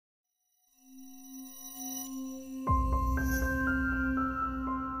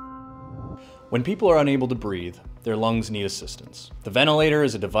When people are unable to breathe, their lungs need assistance. The ventilator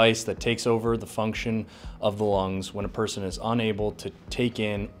is a device that takes over the function of the lungs when a person is unable to take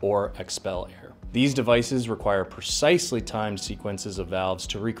in or expel air. These devices require precisely timed sequences of valves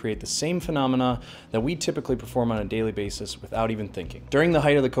to recreate the same phenomena that we typically perform on a daily basis without even thinking. During the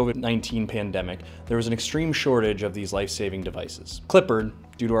height of the COVID-19 pandemic, there was an extreme shortage of these life-saving devices. Clippard,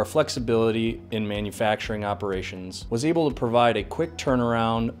 due to our flexibility in manufacturing operations, was able to provide a quick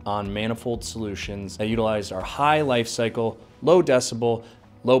turnaround on manifold solutions that utilized our high life cycle, low decibel,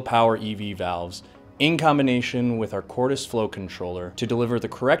 low power EV valves in combination with our Cordis flow controller to deliver the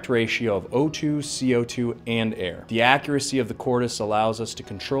correct ratio of O2, CO2, and air. The accuracy of the Cordis allows us to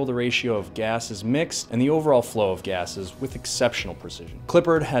control the ratio of gases mixed and the overall flow of gases with exceptional precision.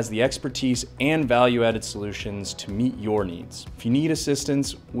 Clippard has the expertise and value-added solutions to meet your needs. If you need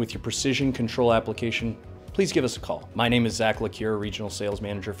assistance with your precision control application, please give us a call. My name is Zac Lacure, Regional Sales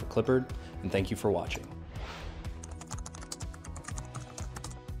Manager for Clippard, and thank you for watching.